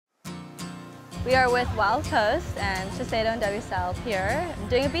We are with WILDCOAST and Shiseido and WSL here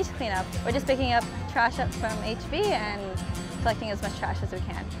doing a beach cleanup. We're just picking up trash up from HB and collecting as much trash as we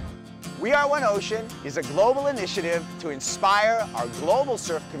can. We Are One Ocean is a global initiative to inspire our global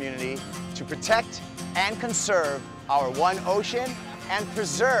surf community to protect and conserve our one ocean and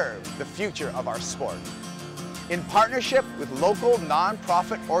preserve the future of our sport. In partnership with local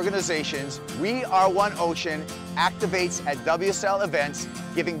non-profit organizations, We Are One Ocean activates at WSL events,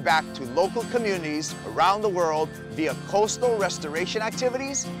 giving back to local communities around the world via coastal restoration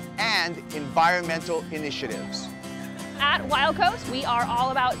activities and environmental initiatives. At WILDCOAST, we are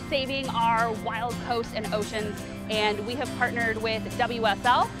all about saving our wild coasts and oceans, and we have partnered with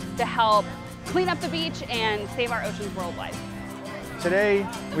WSL to help clean up the beach and save our oceans worldwide. Today,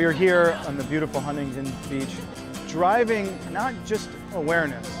 we are here on the beautiful Huntington Beach, driving not just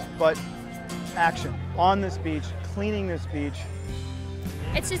awareness, but action on this beach, cleaning this beach.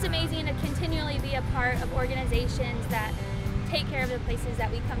 It's just amazing to continually be a part of organizations that take care of the places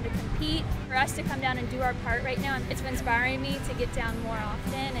that we come to compete. For us to come down and do our part right now, it's inspiring me to get down more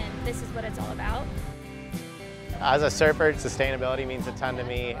often, and this is what it's all about. As a surfer, sustainability means a ton to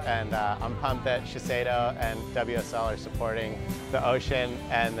me, and I'm pumped that Shiseido and WSL are supporting the ocean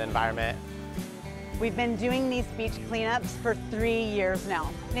and the environment. We've been doing these beach cleanups for 3 years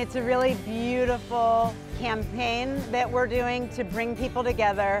now. It's a really beautiful campaign that we're doing to bring people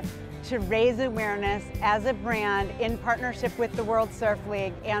together, to raise awareness as a brand in partnership with the World Surf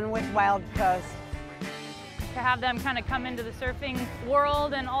League and with WILDCOAST. To have them kind of come into the surfing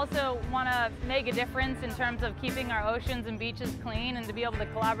world and also want to make a difference in terms of keeping our oceans and beaches clean, and to be able to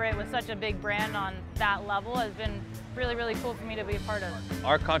collaborate with such a big brand on that level has been really, really cool for me to be a part of.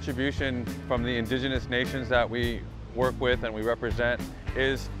 Our contribution from the indigenous nations that we work with and we represent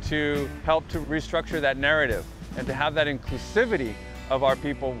is to help to restructure that narrative and to have that inclusivity of our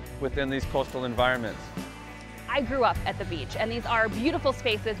people within these coastal environments. I grew up at the beach, and these are beautiful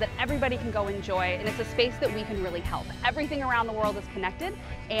spaces that everybody can go enjoy, and it's a space that we can really help. Everything around the world is connected,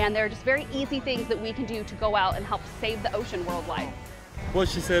 and there are just very easy things that we can do to go out and help save the ocean worldwide. What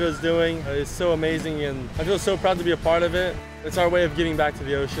Shiseido is doing is so amazing, and I feel so proud to be a part of it. It's our way of giving back to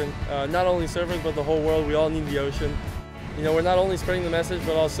the ocean. Not only surfers, but the whole world. We all need the ocean. You know, we're not only spreading the message,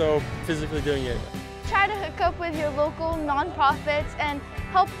 but also physically doing it. Try to hook up with your local nonprofits and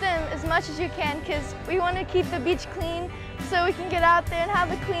help them as much as you can, because we want to keep the beach clean so we can get out there and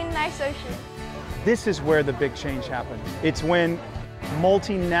have a clean, nice ocean. This is where the big change happens. It's when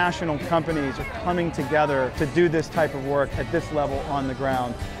multinational companies are coming together to do this type of work at this level on the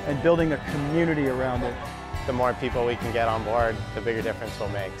ground and building a community around it. The more people we can get on board, the bigger difference we'll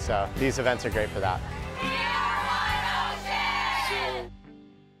make. So these events are great for that.